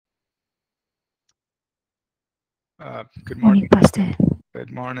Good Morning, morning. Pastor.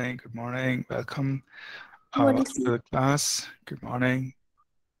 Good morning. Good morning. Welcome Morning, to the class. Good morning.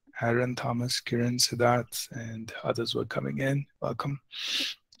 Aaron, Thomas, Kiran, Siddharth, and others who are coming in. Welcome.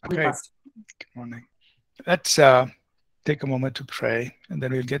 Okay. Pastor. Good morning. Let's take a moment to pray, and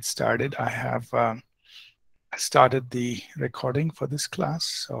then we'll get started. I have started the recording for this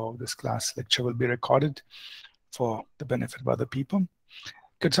class, so this class lecture will be recorded for the benefit of other people.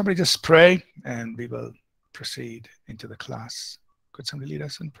 Could somebody just pray, and we will proceed into the class. Could somebody lead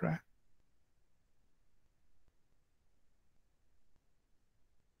us in prayer?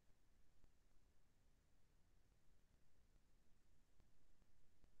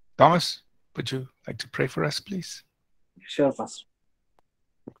 Thomas, would you like to pray for us, please? Sure, Pastor.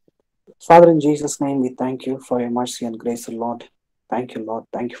 Father, in Jesus' name, we thank you for your mercy and grace, Lord. Thank you, Lord.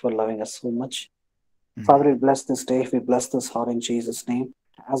 Thank you for loving us so much. Father, we bless this day. We bless this hour in Jesus' name.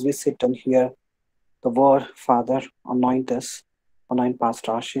 As we sit and hear the word, Father, anoint us, anoint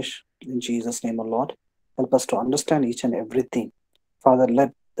Pastor Ashish in Jesus' name, O Lord. Help us to understand each and everything. Father,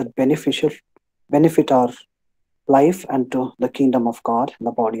 let that benefit our life and to the kingdom of God,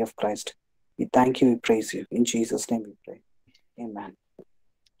 the body of Christ. We thank you, we praise you. In Jesus' name we pray. Amen.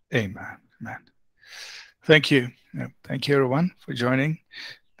 Amen. Amen. Thank you. Thank you, everyone, for joining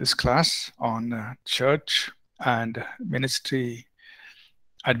this class on church and ministry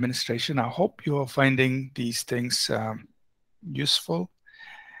administration. I hope you are finding these things useful.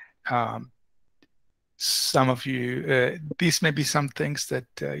 Some of you, these may be some things that,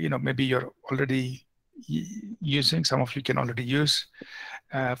 maybe you're already using. Some of you can already use.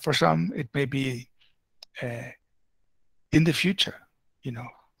 For some, it may be in the future,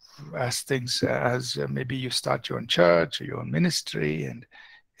 as maybe you start your own church or your own ministry, and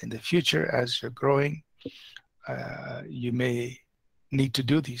in the future, as you're growing, you may need to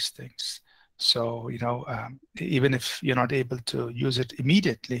do these things. So, even if you're not able to use it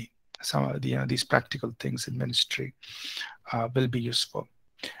immediately, some of the, these practical things in ministry will be useful.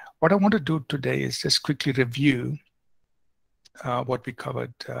 What I want to do today is just quickly review what we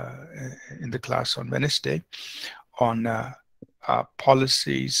covered in the class on Wednesday on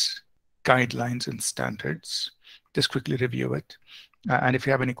policies, guidelines, and standards. Just quickly review it. And if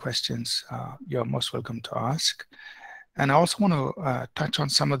you have any questions, you're most welcome to ask. And I also want to touch on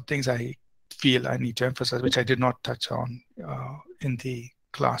some of the things I feel I need to emphasize, which I did not touch on in the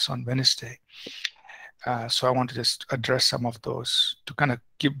class on Wednesday. So I want to just address some of those to kind of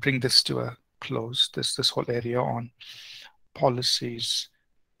bring this to a close, this whole area on policies,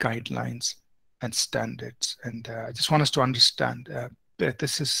 guidelines, and standards. And I just want us to understand that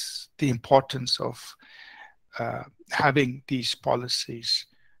this is the importance of having these policies,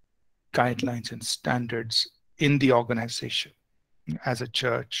 guidelines, and standards in the organization, as a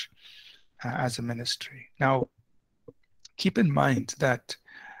church, as a ministry. Now, keep in mind that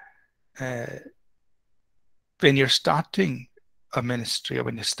when you're starting a ministry, or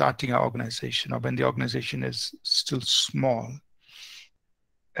when you're starting an organization, or when the organization is still small,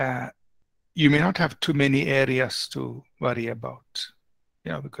 you may not have too many areas to worry about,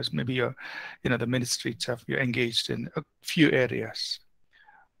 because maybe you're, the ministry itself, you're engaged in a few areas.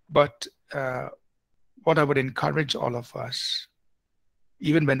 But what I would encourage all of us,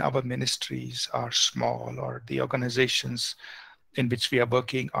 even when our ministries are small or the organizations in which we are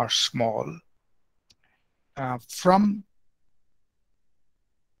working are small, from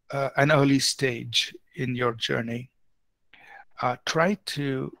an early stage in your journey, try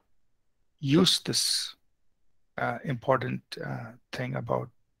to use this important thing about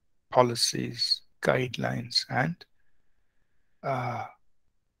policies, guidelines, and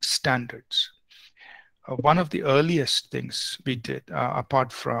standards. One of the earliest things we did,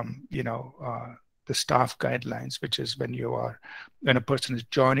 apart from the staff guidelines, which is when a person is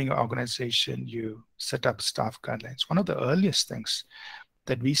joining an organization, you set up staff guidelines. One of the earliest things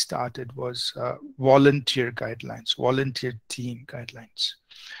that we started was volunteer guidelines, volunteer team guidelines.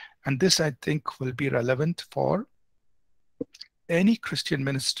 And this, I think, will be relevant for any Christian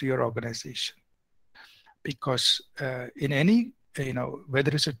ministry or organization, because in any,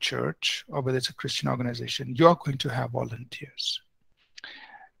 whether it's a church or whether it's a Christian organization, you are going to have volunteers.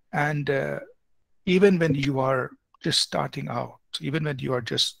 And even when you are just starting out, even when you are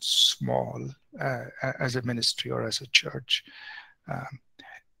just small as a ministry or as a church,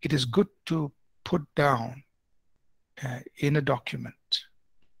 it is good to put down in a document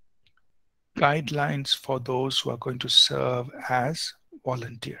guidelines for those who are going to serve as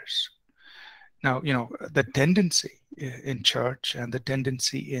volunteers. Now, the tendency in church and the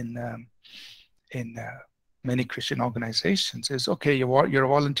tendency in many Christian organizations is, okay, you're a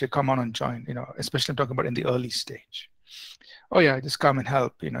volunteer, come on and join, especially I'm talking about in the early stage. Oh yeah, just come and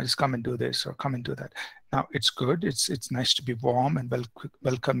help, just come and do this or come and do that. Now it's good. It's nice to be warm and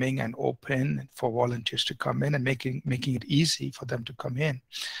welcoming and open for volunteers to come in and making it easy for them to come in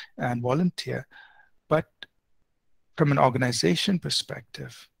and volunteer. But from an organization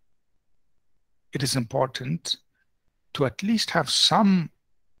perspective, it is important to at least have some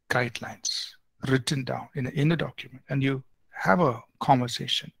guidelines written down in a document, and you have a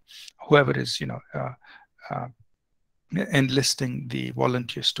conversation, whoever is, enlisting the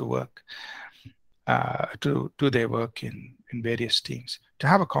volunteers to work, to do their work in various teams, to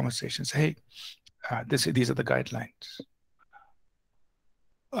have a conversation, say, hey, these are the guidelines.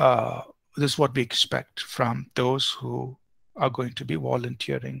 This is what we expect from those who are going to be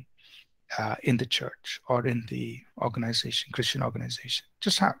volunteering in the church or in the organization, Christian organization.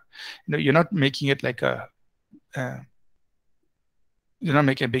 Just have, you're not making it like you're not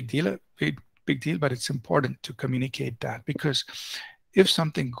making a big deal, but it's important to communicate that, because if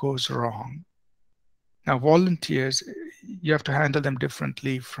something goes wrong, now volunteers, you have to handle them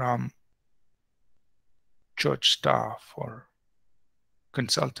differently from church staff or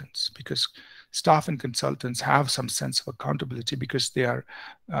consultants, because staff and consultants have some sense of accountability because they're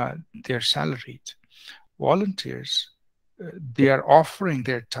salaried. Volunteers, they are offering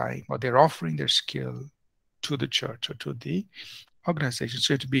their time or they're offering their skill to the church or to the organization,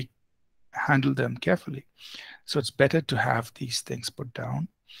 so you have to handle them carefully. So it's better to have these things put down,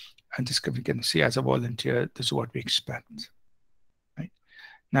 and just we can see as a volunteer, this is what we expect. Right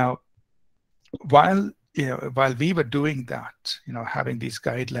now, while we were doing that, having these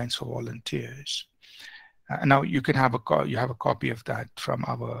guidelines for volunteers, now you can have a copy of that from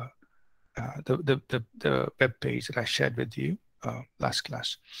our the web page that I shared with you last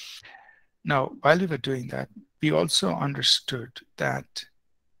class. Now, while we were doing that, we also understood that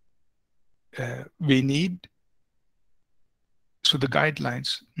we need, so the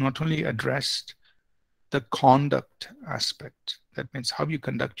guidelines not only addressed the conduct aspect, that means how you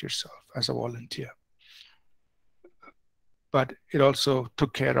conduct yourself as a volunteer, but it also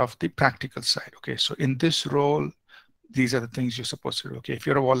took care of the practical side. Okay, so in this role, these are the things you're supposed to do. Okay, if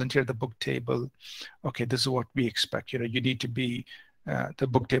you're a volunteer at the book table, okay, this is what we expect. You need to be, the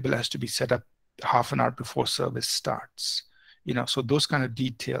book table has to be set up half an hour before service starts. So those kind of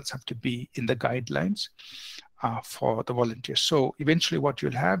details have to be in the guidelines for the volunteers. So eventually what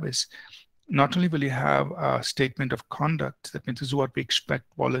you'll have is, not only will you have a statement of conduct, that means this is what we expect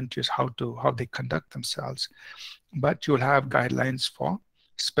volunteers, how they conduct themselves, but you'll have guidelines for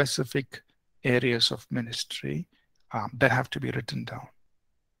specific areas of ministry that have to be written down.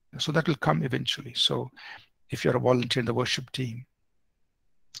 So that will come eventually. So if you're a volunteer in the worship team,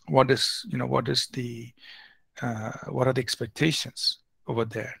 what are the expectations over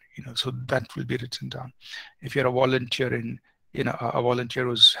there? So that will be written down. If you're a volunteer in, a volunteer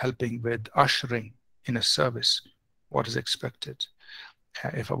who's helping with ushering in a service, what is expected?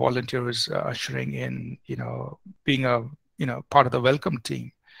 If a volunteer is ushering in, being a, part of the welcome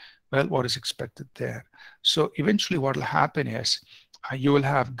team, well, what is expected there? So eventually what will happen is you will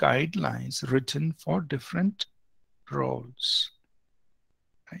have guidelines written for different roles,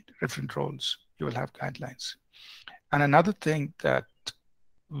 right? Different roles, you will have guidelines. And another thing that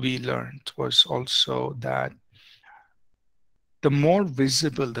we learned was also that the more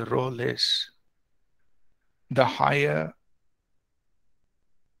visible the role is, the higher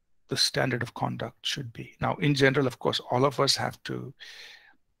the standard of conduct should be. Now, in general, of course, all of us have to,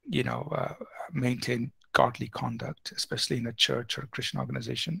 maintain godly conduct, especially in a church or a Christian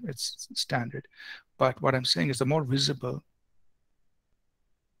organization. It's standard. But what I'm saying is, the more visible,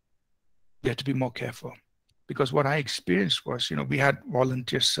 we have to be more careful. Because what I experienced was, we had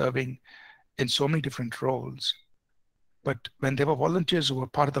volunteers serving in so many different roles. But when there were volunteers who were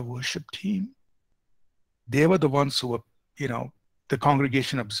part of the worship team, they were the ones who were, the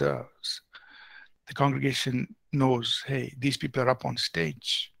congregation observes. The congregation knows, hey, these people are up on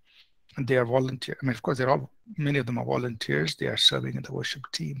stage and they are volunteers. I mean, of course, many of them are volunteers. They are serving in the worship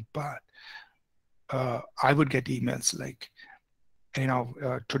team. But I would get emails like,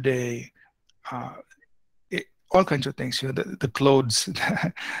 today, all kinds of things, the clothes,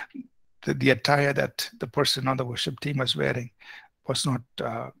 the attire that the person on the worship team was wearing was not,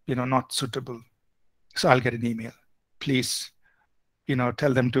 not suitable. So I'll get an email. Please,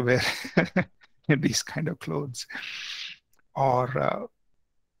 tell them to wear these kind of clothes. Or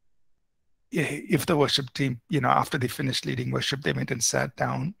if the worship team, after they finished leading worship, they went and sat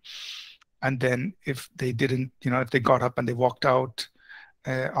down. And then if they didn't, if they got up and they walked out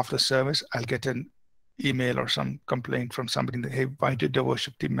after service, I'll get an email or some complaint from somebody that, hey, why did the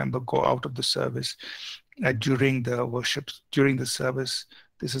worship team member go out of the service during the service?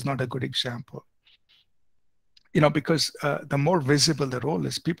 This is not a good example. Because the more visible the role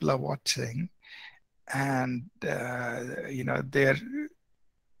is, people are watching, and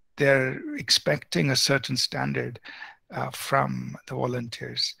they're expecting a certain standard from the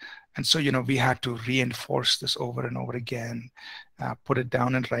volunteers. And so, we had to reinforce this over and over again, put it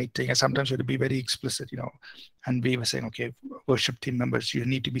down in writing. And sometimes we had to be very explicit, and we were saying, okay, worship team members, you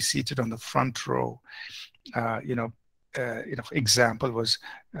need to be seated on the front row. Example was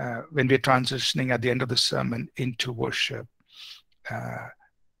when we're transitioning at the end of the sermon into worship,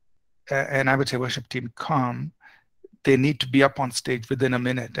 and I would say, worship team, come. They need to be up on stage within a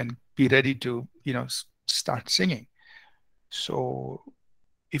minute and be ready to, start singing. So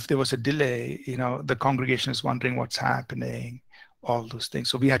if there was a delay, the congregation is wondering what's happening, all those things.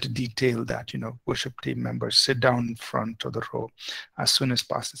 So we had to detail that, worship team members sit down in front of the row. As soon as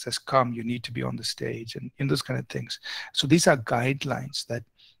pastor says, come, you need to be on the stage, and in those kind of things. So these are guidelines that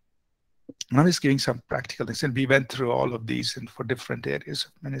I'm just giving some practical things. And we went through all of these and for different areas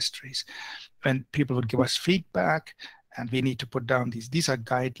of ministries. When people would give us feedback, and we need to put down these are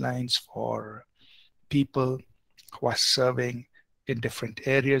guidelines for people who are serving in different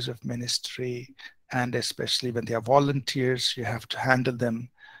areas of ministry, and especially when they are volunteers, you have to handle them,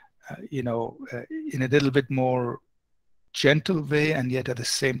 in a little bit more gentle way, and yet at the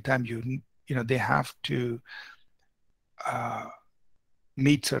same time, they have to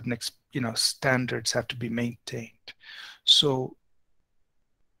meet certain, standards have to be maintained. So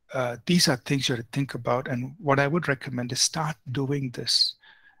these are things you have to think about. And what I would recommend is start doing this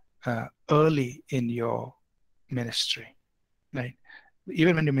early in your ministry, right?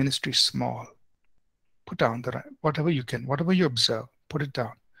 Even when your ministry is small, put down whatever you can, whatever you observe, put it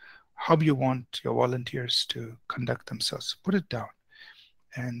down. How you want your volunteers to conduct themselves, put it down,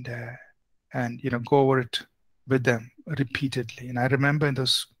 and go over it with them repeatedly. And I remember in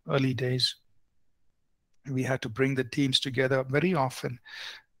those early days, we had to bring the teams together very often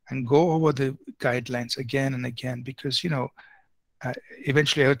and go over the guidelines again and again, because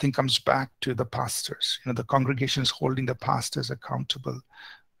eventually everything comes back to the pastors. The congregation is holding the pastors accountable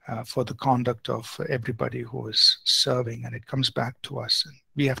for the conduct of everybody who is serving, and it comes back to us, and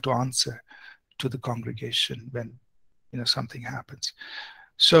we have to answer to the congregation when something happens.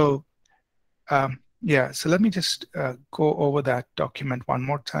 So so let me just go over that document one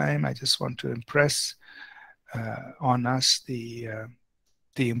more time. I just want to impress on us the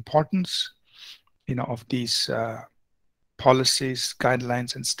importance of these policies,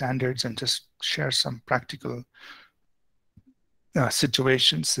 guidelines, and standards, and just share some practical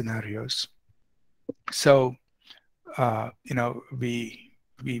scenarios. So we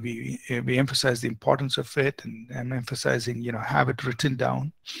emphasize the importance of it, and I'm emphasizing have it written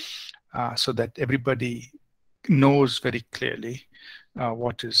down so that everybody knows very clearly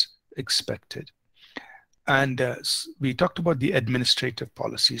what is expected. And we talked about the administrative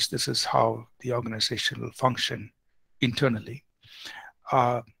policies. This is how the organization will function internally.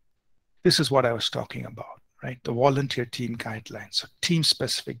 This is what I was talking about, right? The volunteer team guidelines, so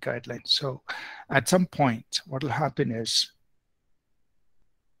team-specific guidelines. So at some point, what will happen is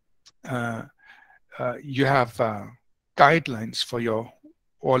you have guidelines for your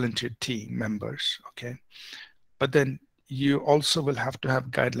volunteer team members, okay? But then you also will have to have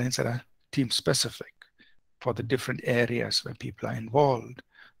guidelines that are team-specific. For the different areas where people are involved,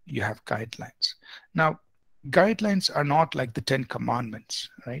 you have guidelines. Now, guidelines are not like the 10 commandments,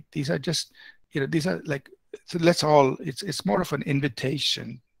 right? These are just, these are like, so let's all, it's more of an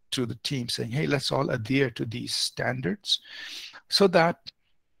invitation to the team saying, hey, let's all adhere to these standards so that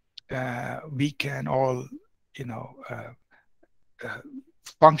we can all,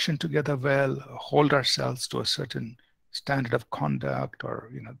 function together well, hold ourselves to a certain standard of conduct,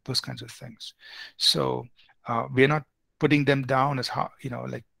 or those kinds of things. So we're not putting them down as in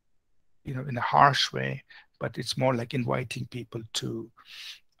a harsh way, but it's more like inviting people to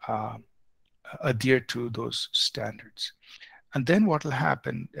adhere to those standards. And then what will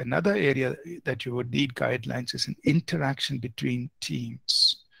happen, another area that you would need guidelines is an interaction between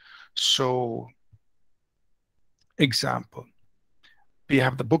teams. So example, we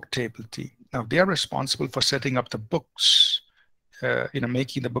have the book table team. Now they are responsible for setting up the books,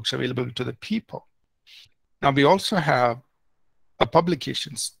 making the books available to the people. Now we also have a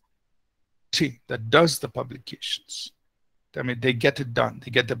publications team that does the publications. I mean, they get it done.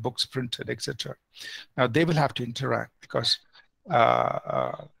 They get the books printed, etc. Now they will have to interact because when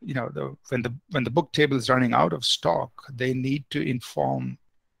the book table is running out of stock, they need to inform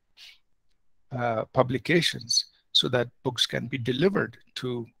publications so that books can be delivered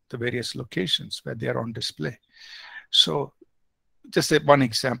to the various locations where they are on display. So just one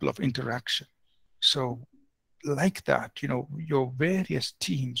example of interaction. So like that, your various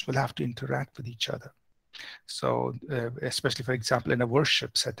teams will have to interact with each other. So especially, for example, in a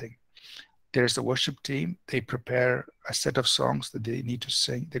worship setting, there's a worship team. They prepare a set of songs that they need to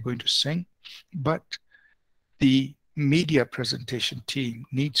sing. They're going to sing, but the media presentation team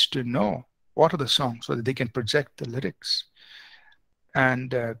needs to know what are the songs so that they can project the lyrics.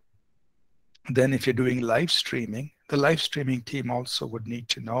 And then if you're doing live streaming, the live streaming team also would need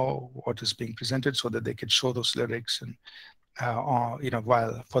to know what is being presented so that they can show those lyrics and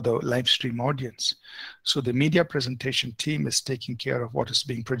while for the live stream audience. So the media presentation team is taking care of what is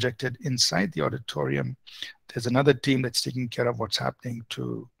being projected inside the auditorium. There's another team that's taking care of what's happening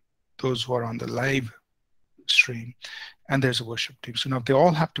to those who are on the live stream, and there's a worship team. So now they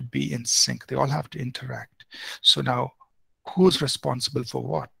all have to be in sync. They all have to interact. So now who's responsible for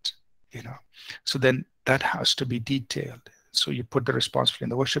what? So then that has to be detailed. So you put the responsibility in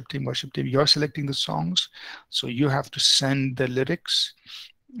the worship team. You're selecting the songs, so you have to send the lyrics,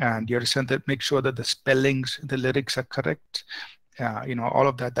 and you have to send that, make sure that the spellings, the lyrics are correct. All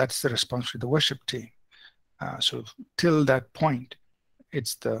of that. That's the responsibility of the worship team. So till that point,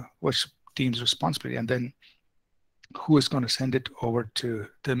 it's the worship team's responsibility, and then who is going to send it over to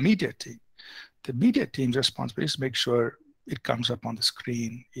the media team? The media team's responsibility is to make sure it comes up on the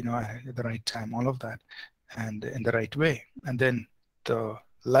screen, at the right time, all of that, and in the right way. And then the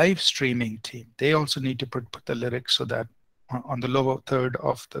live streaming team, they also need to put the lyrics so that on the lower third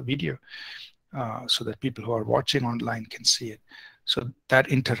of the video, so that people who are watching online can see it. So that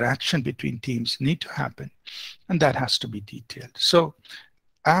interaction between teams need to happen, and that has to be detailed. So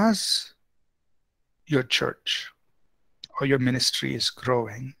as your church or your ministry is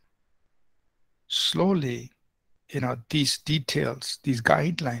growing, slowly, these details, these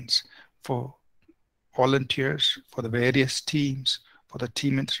guidelines for volunteers, for the various teams, for the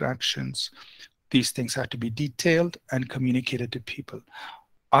team interactions, these things have to be detailed and communicated to people.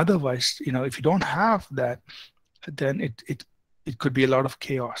 Otherwise, if you don't have that, then it could be a lot of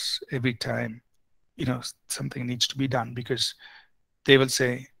chaos every time, something needs to be done, because they will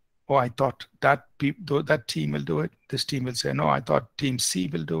say, oh, I thought that team will do it. This team will say, no, I thought team C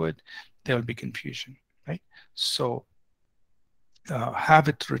will do it. There will be confusion, right? So have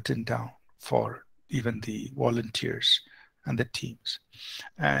it written down for even the volunteers and the teams.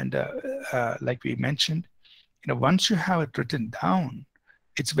 And like we mentioned, once you have it written down,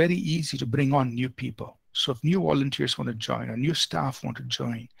 it's very easy to bring on new people. So if new volunteers want to join or new staff want to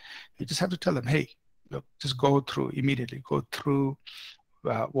join, you just have to tell them, hey, look, just go through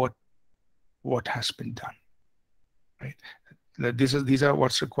what has been done, right? These are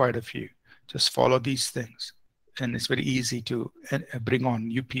what's required of you. Just follow these things. And it's very easy to bring on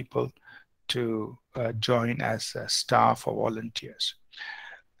new people to join as staff or volunteers.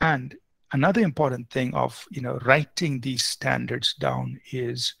 And another important thing of writing these standards down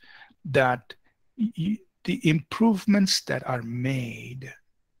is that the improvements that are made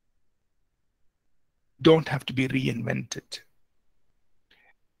don't have to be reinvented.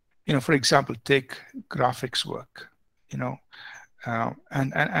 For example, take graphics work.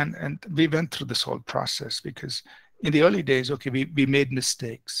 And we went through this whole process, because in the early days, okay, we made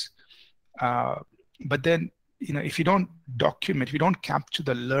mistakes, but then if you don't document, if you don't capture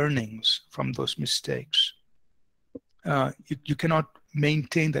the learnings from those mistakes, you cannot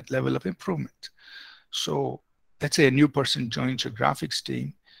maintain that level of improvement. So let's say a new person joins your graphics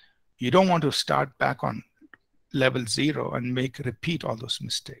team, you don't want to start back on level 0 and repeat all those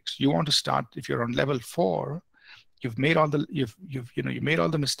mistakes. You want to start, if you're on level 4, you've made all the you made all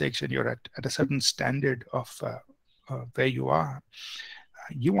the mistakes, and you're at a certain standard of where you are.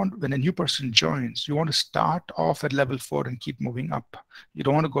 When a new person joins, you want to start off at level 4 and keep moving up. You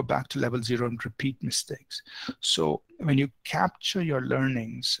don't want to go back to level 0 and repeat mistakes. So when you capture your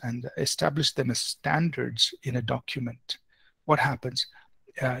learnings and establish them as standards in a document, what happens?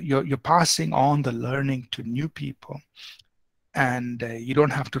 You're passing on the learning to new people, and you don't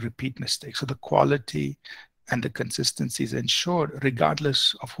have to repeat mistakes. So the quality and the consistency is ensured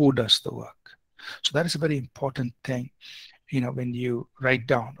regardless of who does the work. So that is a very important thing, when you write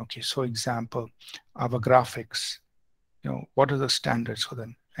down, okay, so example, our graphics, what are the standards for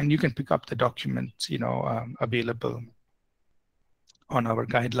them? And you can pick up the documents, available on our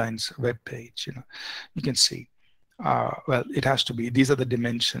guidelines webpage. You can see, well, it has to be, these are the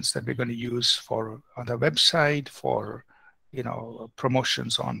dimensions that we're going to use for on the website, for,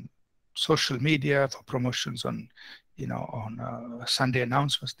 promotions on social media, for promotions on, on Sunday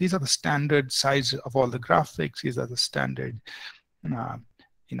announcements. These are the standard size of all the graphics. These are the standard,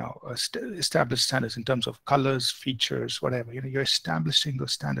 established standards in terms of colors, features, whatever. You're establishing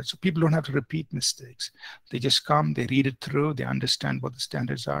those standards, so people don't have to repeat mistakes. They just come, they read it through, they understand what the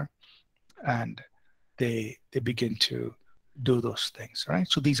standards are, and they begin to do those things, right?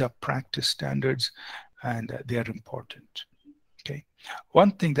 So these are practice standards, and they are important. Okay.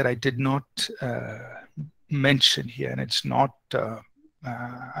 One thing that I did not mention here, and it's not,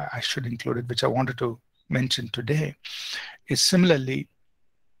 I should include it, which I wanted to mention today, is similarly,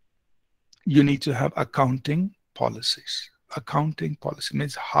 you need to have accounting policies. Accounting policy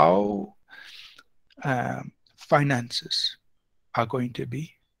means how finances are going to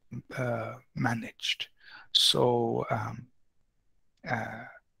be managed. So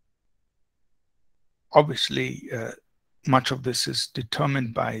obviously, much of this is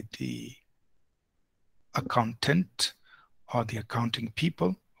determined by the accountant or the accounting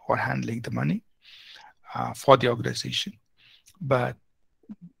people who are handling the money for the organization. But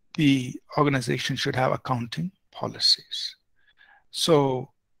the organization should have accounting policies. So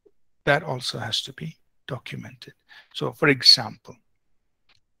that also has to be documented. So for example,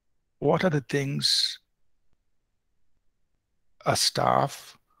 what are the things a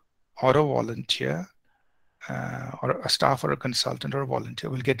staff or a volunteer or a staff or a consultant or a volunteer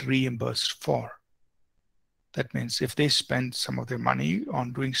will get reimbursed for? That means if they spend some of their money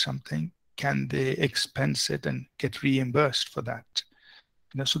on doing something, can they expense it and get reimbursed for that?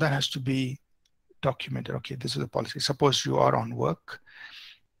 So that has to be documented. Okay, this is a policy. Suppose you are on work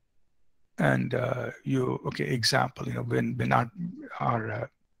and example, when our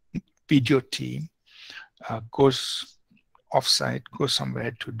video team goes offsite, goes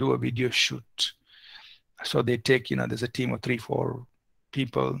somewhere to do a video shoot. So they take, there's a team of 3-4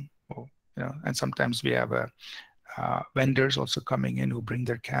 people, and sometimes we have vendors also coming in who bring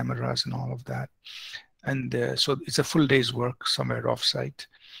their cameras and all of that. And so it's a full day's work somewhere offsite.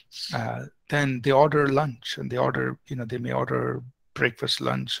 Then they order lunch, and they order, they may order breakfast,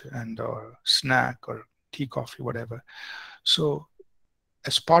 lunch, and or snack or tea, coffee, whatever. So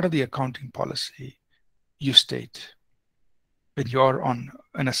as part of the accounting policy, you state when you're on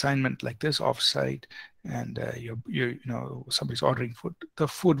an assignment like this offsite, and somebody's ordering food, the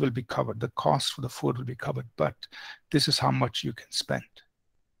food will be covered. The cost for the food will be covered, but this is how much you can spend.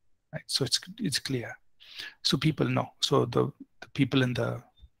 Right? So it's clear. So people know. So the people in the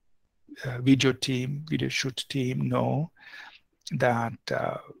video shoot team know that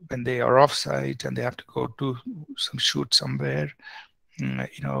when they are offsite and they have to go do some shoot somewhere,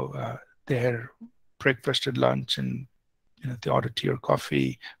 their breakfast and lunch and the order tea or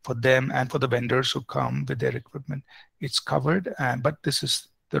coffee for them and for the vendors who come with their equipment, it's covered. But this is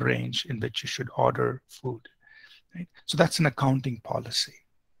the range in which you should order food. Right? So that's an accounting policy.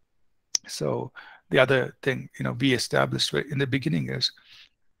 So the other thing we established in the beginning is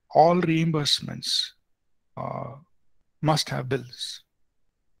all reimbursements must have bills.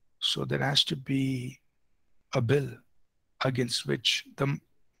 So there has to be a bill against which the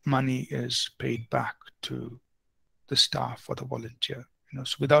money is paid back to the staff or the volunteer.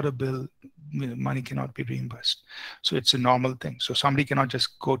 So without a bill, money cannot be reimbursed. So it's a normal thing. So somebody cannot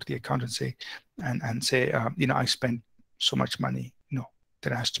just go to the accountant and say, I spent so much money. No,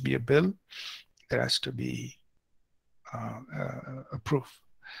 there has to be a bill. There has to be a proof.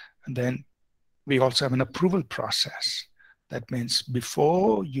 And then we also have an approval process. That means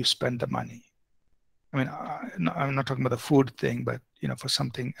before you spend the money, I'm not talking about the food thing, but for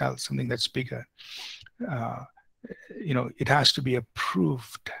something else, something that's bigger, it has to be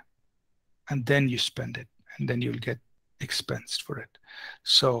approved, and then you spend it, and then you'll get expensed for it.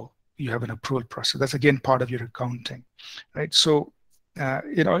 So you have an approval process. That's again part of your accounting, right? So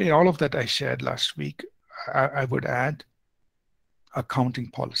in all of that I shared last week, I would add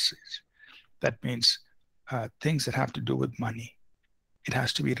accounting policies. That means things that have to do with money. It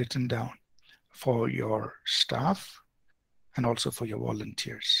has to be written down for your staff and also for your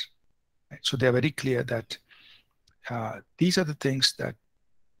volunteers. Right? So they're very clear that these are the things that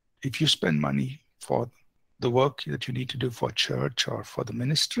if you spend money for the work that you need to do for church or for the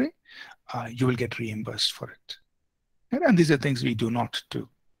ministry, you will get reimbursed for it. And these are things we do not do.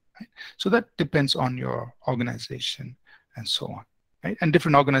 Right? So that depends on your organization and so on. Right? And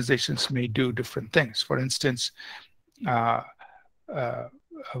different organizations may do different things. For instance,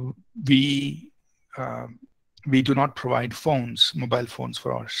 we do not provide mobile phones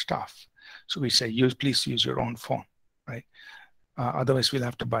for our staff. So we say, please use your own phone, right? Otherwise, we'll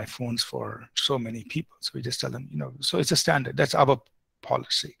have to buy phones for so many people. So we just tell them, so it's a standard. That's our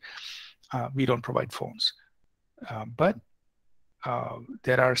policy. We don't provide phones. But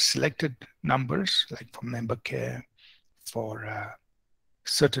there are selected numbers, like for member care, for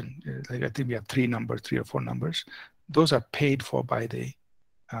certain, like I think we have three or four numbers. Those are paid for by the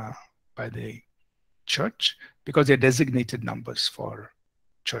church because they're designated numbers for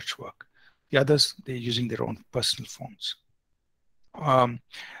church work. The others, they're using their own personal phones.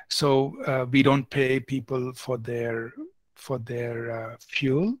 So we don't pay people for their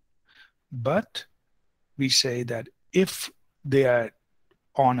fuel, but we say that if they are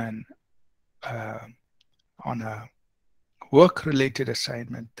on a work-related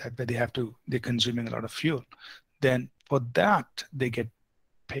assignment that where they're consuming a lot of fuel, then for that they get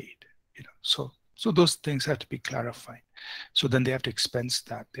paid. So those things have to be clarified. So then they have to expense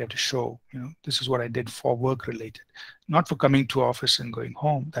that. They have to show, this is what I did for work-related, not for coming to office and going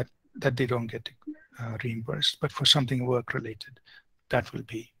home. That they don't get reimbursed, but for something work-related, that will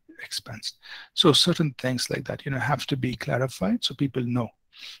be expensed. So certain things like that, have to be clarified so people know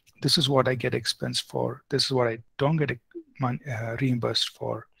this is what I get expensed for. This is what I don't get reimbursed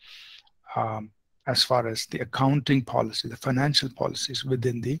for, as far as the accounting policy, the financial policies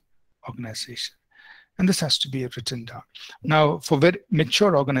within the organization. And this has to be written down. Now, for very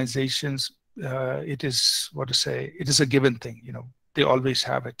mature organizations, it is a given thing. They always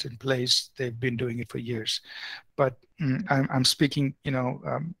have it in place. They've been doing it for years. But I'm speaking,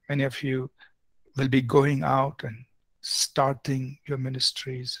 many of you will be going out and starting your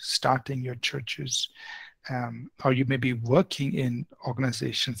ministries, starting your churches, or you may be working in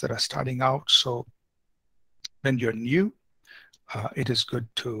organizations that are starting out. So when you're new, it is good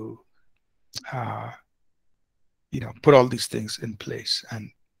to put all these things in place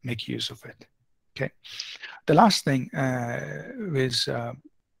and make use of it. Okay. The last thing is,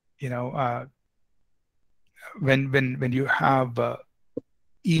 when you have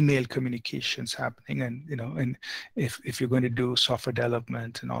email communications happening, and if you're going to do software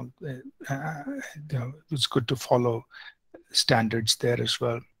development and all, it's good to follow standards there as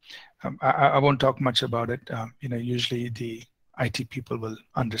well. I won't talk much about it. Usually the IT people will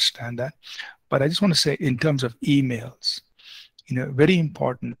understand that. But I just want to say, in terms of emails, very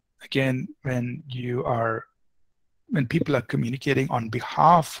important, again, when people are communicating on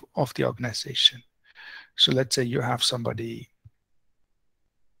behalf of the organization. So let's say you have somebody,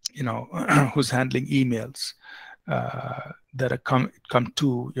 who's handling emails that are come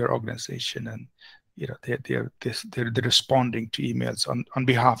to your organization, and they're responding to emails on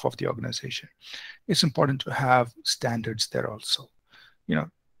behalf of the organization. It's important to have standards there also.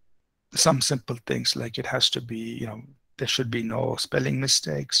 Some simple things like it has to be, there should be no spelling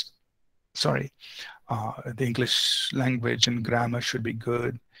mistakes. Sorry, the English language and grammar should be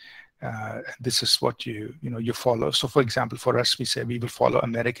good. This is what you follow. So for example, for us, we say we will follow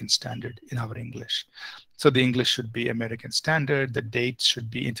American standard in our English. So the English should be American standard. The dates should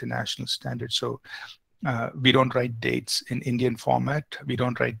be international standard. So we don't write dates in Indian format. We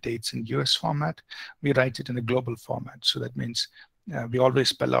don't write dates in US format. We write it in a global format. So that means we always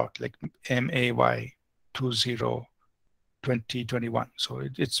spell out like MAY 2021. So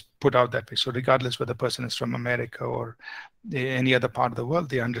it's put out that way. So regardless whether the person is from America or any other part of the world,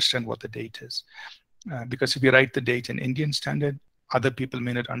 they understand what the date is. Because if you write the date in Indian standard, other people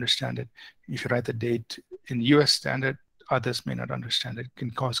may not understand it. If you write the date in US standard, others may not understand it. It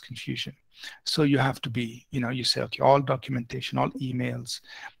can cause confusion. So you have to be, you say, okay, all documentation, all emails,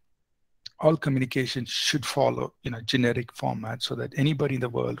 all communication should follow, generic format, so that anybody in the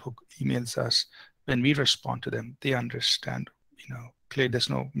world who emails us, when we respond to them, they understand, clear, there's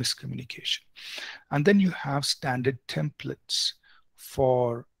no miscommunication. And then you have standard templates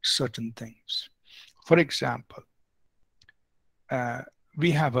for certain things. For example,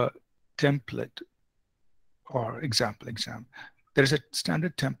 we have a template or example. There's a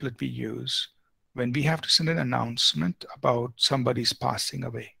standard template we use when we have to send an announcement about somebody's passing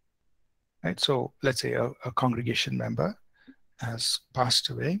away. Right? So let's say a congregation member has passed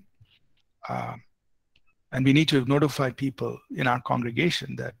away, and we need to notify people in our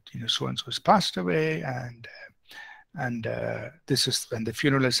congregation that so-and-so has passed away, and this is when the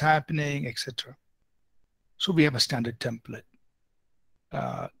funeral is happening, etc. So we have a standard template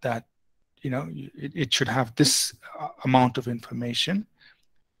that it should have this amount of information.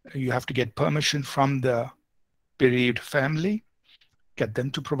 You have to get permission from the bereaved family, get them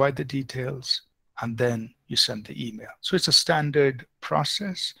to provide the details, and then you send the email. So it's a standard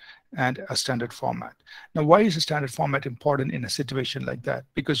process and a standard format. Now, why is a standard format important in a situation like that?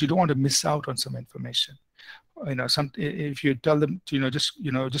 Because you don't want to miss out on some information. If you tell them to just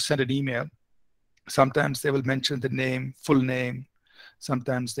send an email, sometimes they will mention the name, full name.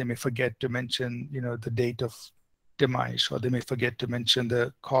 Sometimes they may forget to mention the date of demise, or they may forget to mention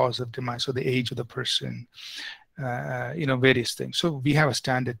the cause of demise or the age of the person, various things. So we have a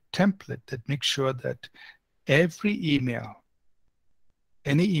standard template that makes sure that every email,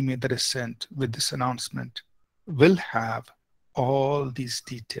 any email that is sent with this announcement will have all these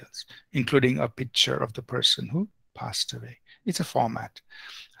details, including a picture of the person who passed away. It's a format.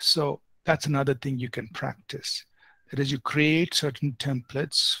 So that's another thing you can practice. That is, you create certain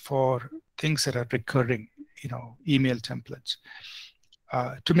templates for things that are recurring, email templates,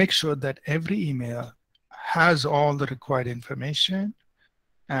 to make sure that every email has all the required information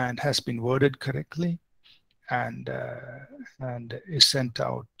and has been worded correctly, and is sent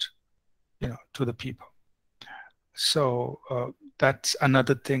out, to the people. So that's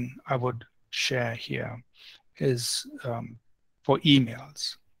another thing I would share here is, for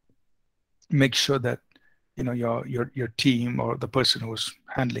emails, make sure that your team or the person who's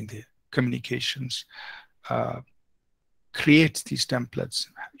handling the communications creates these templates.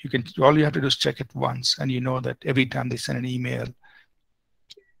 All you have to do is check it once, and you know that every time they send an email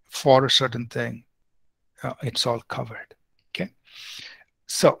for a certain thing, it's all covered. Okay,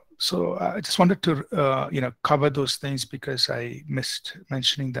 so I just wanted to cover those things because I missed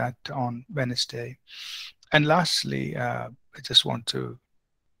mentioning that on Wednesday. And lastly, I just want to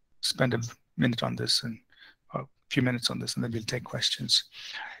spend a minute on this, and a few minutes on this, and then we'll take questions.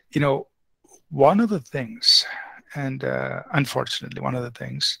 One of the things, and unfortunately, one of the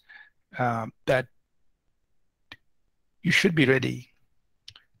things that you should be ready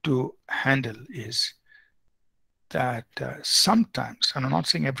to handle is that sometimes, and I'm not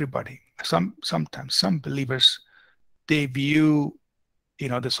saying everybody, sometimes some believers, they view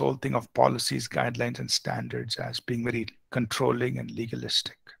this whole thing of policies, guidelines, and standards as being very controlling and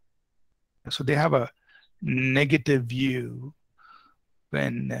legalistic. So they have a negative view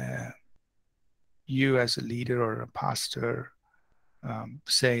when you as a leader or a pastor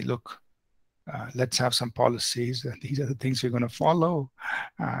say, look, let's have some policies. These are the things you're going to follow.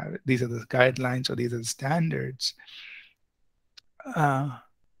 These are the guidelines, or these are the standards.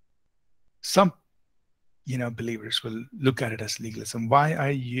 Some believers will look at it as legalism. Why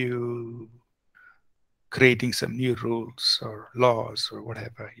are you creating some new rules or laws or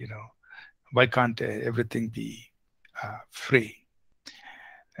whatever? Why can't everything be free?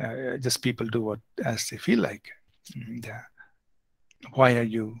 Just people do what as they feel like. And, why are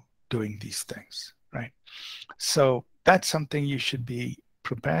you doing these things, right? So that's something you should be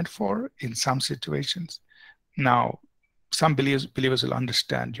prepared for in some situations. Now, some believers will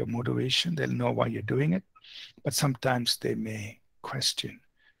understand your motivation. They'll know why you're doing it, but sometimes they may question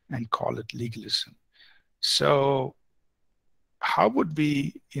and call it legalism. So how would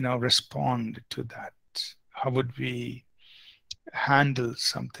we, respond to that? How would we handle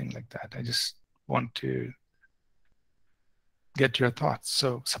something like that? I just want to get your thoughts.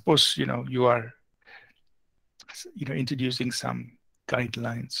 So suppose, you are, introducing some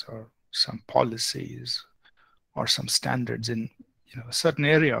guidelines or some policies or some standards in, a certain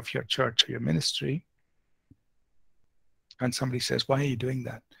area of your church or your ministry. And somebody says, why are you doing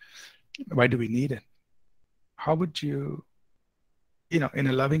that? Why do we need it? How would you, in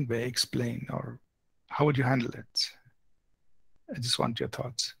a loving way, explain, or how would you handle it? I just want your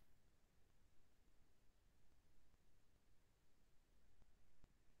thoughts.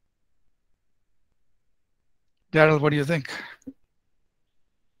 Daryl, what do you think?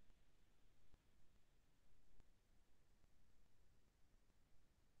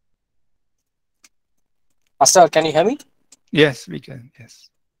 Pastor, can you hear me? Yes, we can. Yes.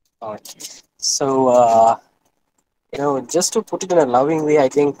 All right. So, just to put it in a loving way, I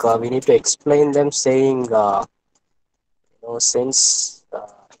think we need to explain them saying, since,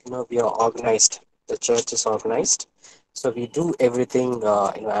 we are organized, the church is organized. So we do everything,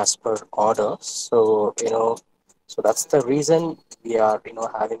 as per order. So, so that's the reason we are,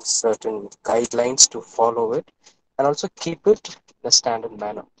 having certain guidelines to follow it, and also keep it in a standard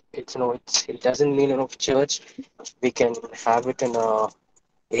manner. It doesn't mean, church, we can have it in a,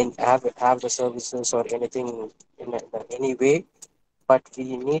 have the services or anything in any way, but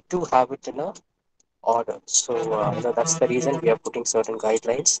we need to have it in a order. So that's the reason we are putting certain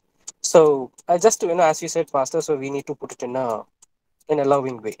guidelines. So just to, as you said, Pastor, so we need to put it in a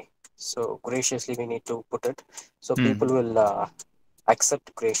loving way. So graciously we need to put it, so people will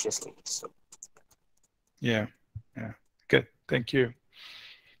accept graciously. So yeah, good. Thank you.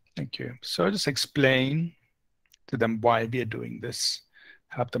 So just explain to them why we are doing this,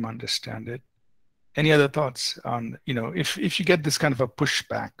 help them understand it. Any other thoughts on, if you get this kind of a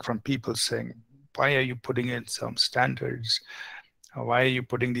pushback from people saying, why are you putting in some standards? Why are you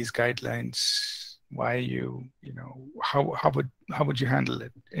putting these guidelines? Why you know, how would you handle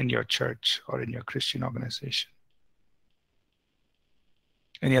it in your church or in your Christian organization?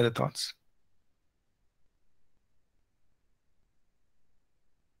 Any other thoughts?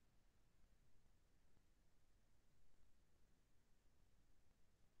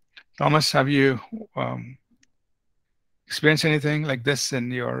 Thomas, have you experienced anything like this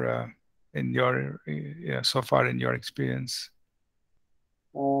in your so far in your experience?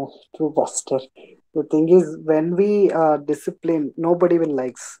 True, Pastor. The thing is, when we discipline, nobody will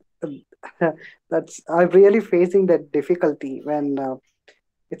likes. That's I'm really facing that difficulty when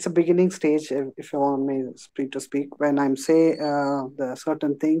it's a beginning stage. If you want me to speak, when I'm say the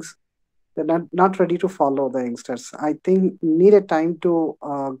certain things, they're not ready to follow the youngsters. I think need a time to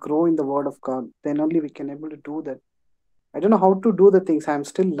grow in the Word of God. Then only we can able to do that. I don't know how to do the things. I'm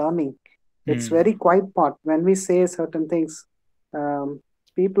still learning. It's very quiet part when we say certain things. Um,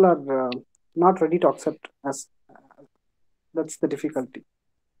 People are not ready to accept us. That's the difficulty.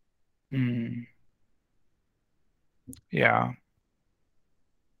 Yeah.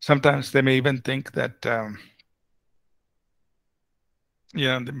 Sometimes they may even think that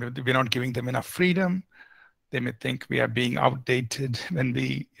we're not giving them enough freedom. They may think we are being outdated when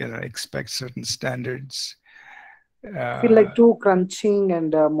we expect certain standards. Feel like too crunching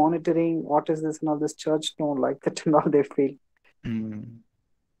and monitoring. What is this and all this church? No, like that and all they feel.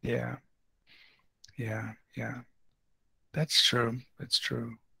 Yeah. That's true. That's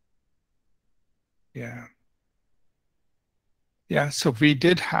true. Yeah. So we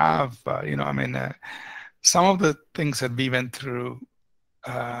did have, some of the things that we went through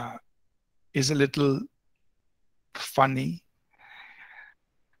is a little funny.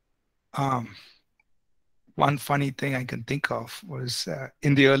 One funny thing I can think of was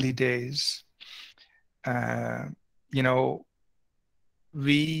in the early days, you know,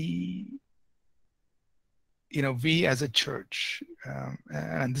 we as a church,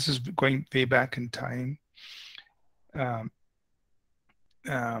 and this is going way back in time, um,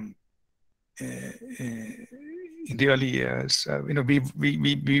 um, in the early years,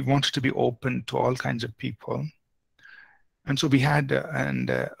 we wanted to be open to all kinds of people, and so we had an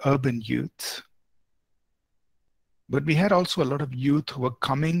urban youth, but we had also a lot of youth who were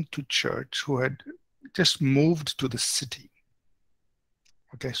coming to church who had just moved to the city.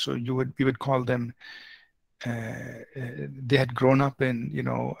 Okay, so we would call them. They had grown up in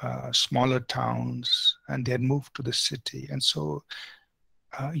smaller towns, and they had moved to the city, and so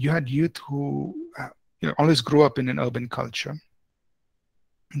you had youth who always grew up in an urban culture.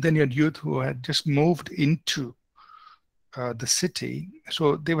 And then you had youth who had just moved into the city,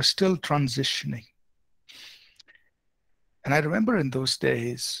 so they were still transitioning. And I remember in those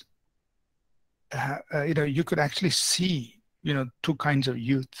days, you could actually see two kinds of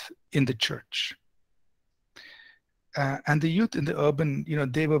youth in the church. And the youth in the urban,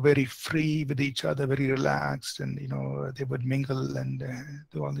 they were very free with each other, very relaxed, and they would mingle and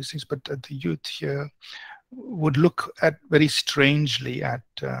do all these things. But the youth here would look at very strangely at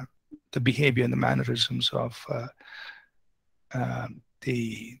the behavior and the mannerisms of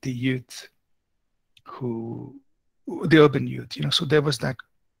the youth the urban youth. So there was that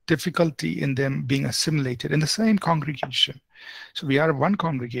difficulty in them being assimilated in the same congregation. So we are one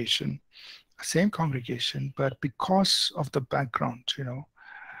congregation, same congregation, but because of the background,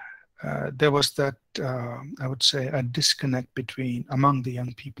 there was that I would say a disconnect among the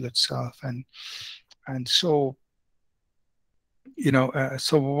young people itself, and so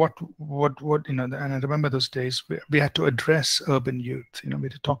so what and I remember those days we had to address urban youth. We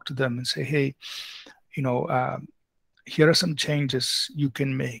had to talk to them and say, hey, here are some changes you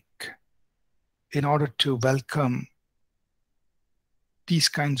can make in order to welcome these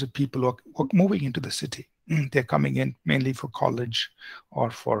kinds of people who are moving into the city. They're coming in mainly for college or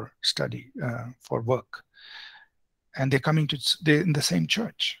for study, for work. And they're in the same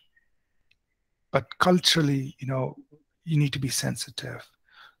church. But culturally, you need to be sensitive.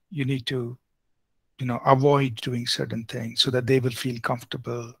 You need to, avoid doing certain things so that they will feel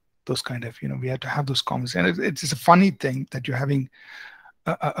comfortable. Those kind of, we have to have those conversations. And it's a funny thing that you're having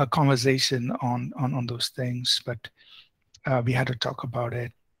a conversation on those things, but we had to talk about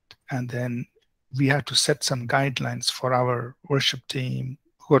it. And then we had to set some guidelines for our worship team,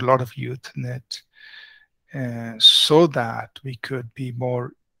 who had a lot of youth in it, so that we could be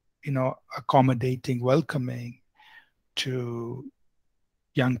more, accommodating, welcoming to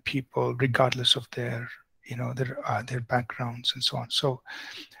young people, regardless of their backgrounds and so on. So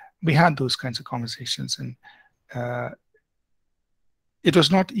we had those kinds of conversations, and it was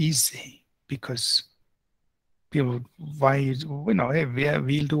not easy because people, why, hey,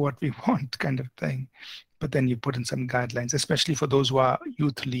 we'll do what we want kind of thing. But then you put in some guidelines, especially for those who are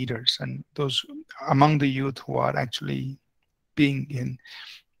youth leaders and those among the youth who are actually being in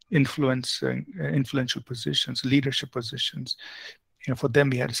influential positions, leadership positions. For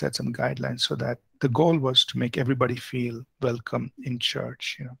them, we had to set some guidelines so that the goal was to make everybody feel welcome in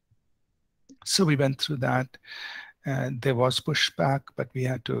church. So we went through that, and there was pushback, but we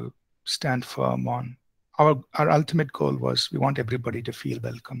had to stand firm on our ultimate goal was we want everybody to feel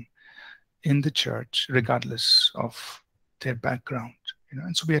welcome in the church, regardless of their background.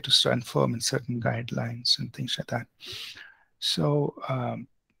 And so we had to stand firm in certain guidelines and things like that. So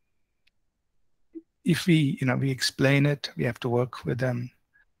if we explain it, we have to work with them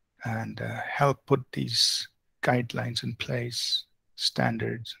and help put these guidelines in place,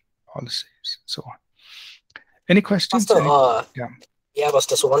 standards, policies, and so on. Any questions? Pastor, Yeah. Yeah,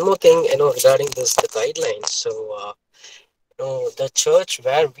 Pastor. So one more thing, regarding the guidelines. So, the church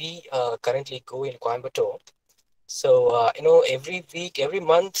where we currently go in Coimbatore. So, every week, every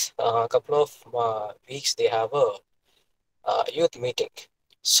month, a couple of weeks, they have a youth meeting.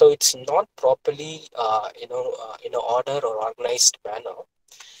 So it's not properly, in order or organized manner.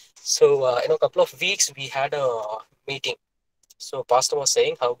 So, a couple of weeks, we had a meeting. So, Pastor was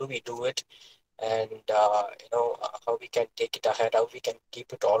saying, how do we do it? And how we can take it ahead, how we can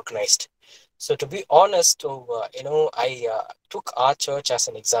keep it organized. So to be honest, I took our church as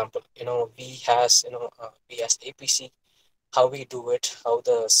an example. We as APC, how we do it, how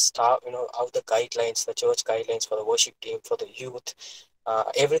the staff, how the guidelines, the church guidelines for the worship team, for the youth,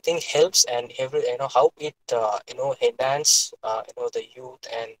 everything helps, and how it enhance the youth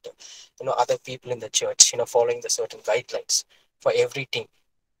and other people in the church, following the certain guidelines for every team.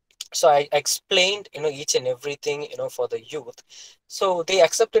 So I explained each and everything for the youth. So they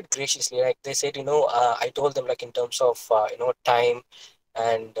accepted graciously. Like they said, I told them, like, in terms of time,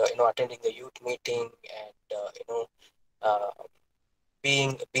 and attending the youth meeting, and uh,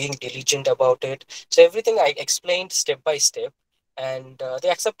 being diligent about it. So everything I explained step by step, and they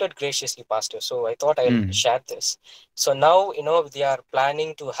accepted graciously, Pastor. So I thought I'll share this. So now they are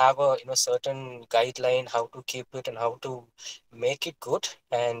planning to have a certain guideline, how to keep it and how to make it good.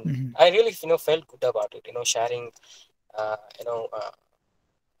 And I really felt good about it. Sharing uh, you know uh,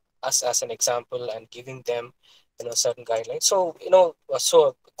 us as an example and giving them certain guidelines. So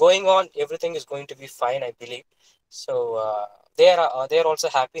so going on, everything is going to be fine, I believe. So they're also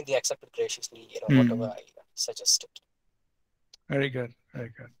happy. They accepted graciously whatever I suggested. Very good, very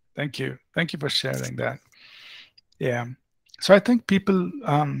good. Thank you for sharing that. Yeah. So I think people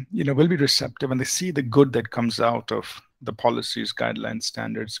will be receptive when they see the good that comes out of the policies, guidelines,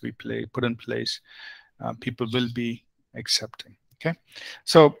 standards we put in place. People will be accepting. Okay,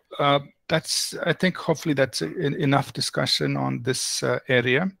 so I think hopefully that's enough discussion on this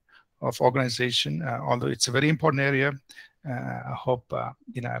area of organization. Although it's a very important area, I hope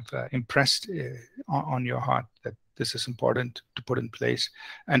I've impressed on your heart that this is important to put in place.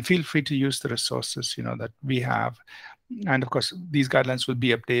 And feel free to use the resources that we have. And of course, these guidelines will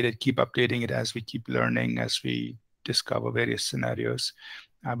be updated. Keep updating it as we keep learning, as we discover various scenarios.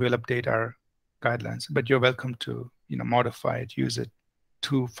 We'll update our guidelines, but you're welcome to modify it, use it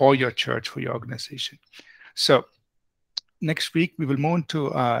for your church, for your organization. So next week we will move into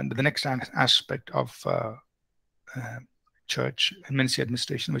the next aspect of church and ministry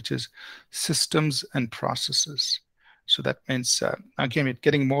administration, which is systems and processes. So that means again, we're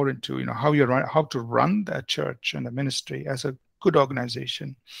getting more into how to run that church and the ministry as a good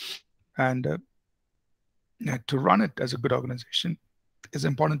organization, and to run it as a good organization, it's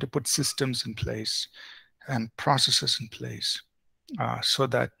important to put systems in place and processes in place so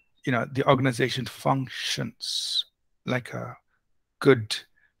that the organization functions like a good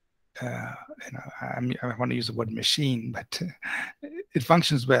I want to use the word machine, but it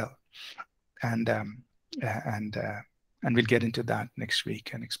functions well, and we'll get into that next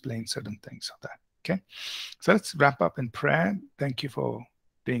week and explain certain things of that. Okay, so let's wrap up in prayer. Thank you for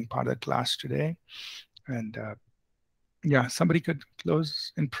being part of the class today, and yeah, somebody could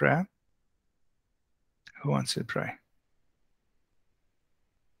close in prayer. Who wants to pray?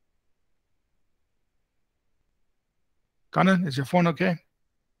 Kanan, is your phone okay?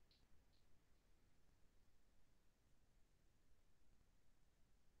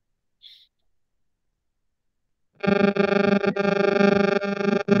 All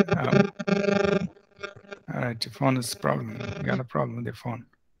right, your phone is a problem. You got a problem with your phone.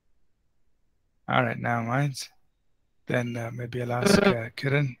 All right, now mind. Then maybe I'll ask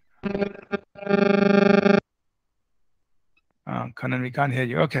Kiran. Kanan, we can't hear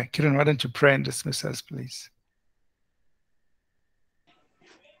you. Okay, Kiran, why don't you pray and dismiss us, please?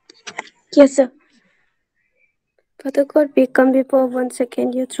 Yes, sir. Father God, we come before once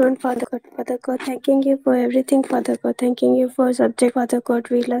again your throne, Father God. Father God, thanking you for everything, Father God. Thanking you for subject, Father God.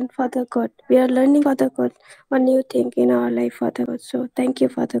 We learn, Father God. We are learning, Father God, a new thing in our life, Father God. So thank you,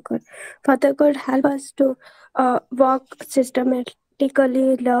 Father God. Father God, help us to walk systematically,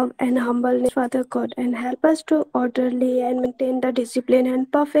 love and humbleness, Father God, and help us to orderly and maintain the discipline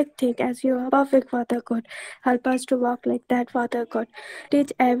and perfect thing as you are perfect, Father God. Help us to walk like that, Father God.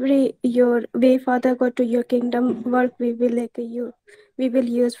 Teach every your way, Father God, to your kingdom work. We will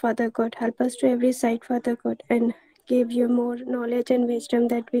use, Father God. Help us to every side, Father God, and give you more knowledge and wisdom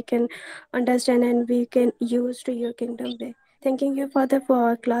that we can understand and we can use to your kingdom way. Thanking you, Father, for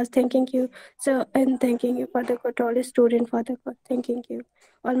our class. Thanking you, sir, and thanking you, Father God, all the student, Father God. Thanking you.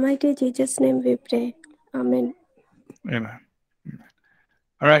 Almighty Jesus' name we pray. Amen. Amen.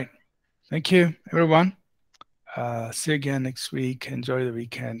 All right. Thank you, everyone. See you again next week. Enjoy the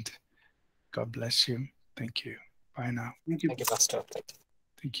weekend. God bless you. Thank you. Bye now. Thank you. Thank you, Pastor.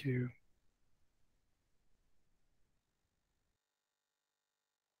 Thank you.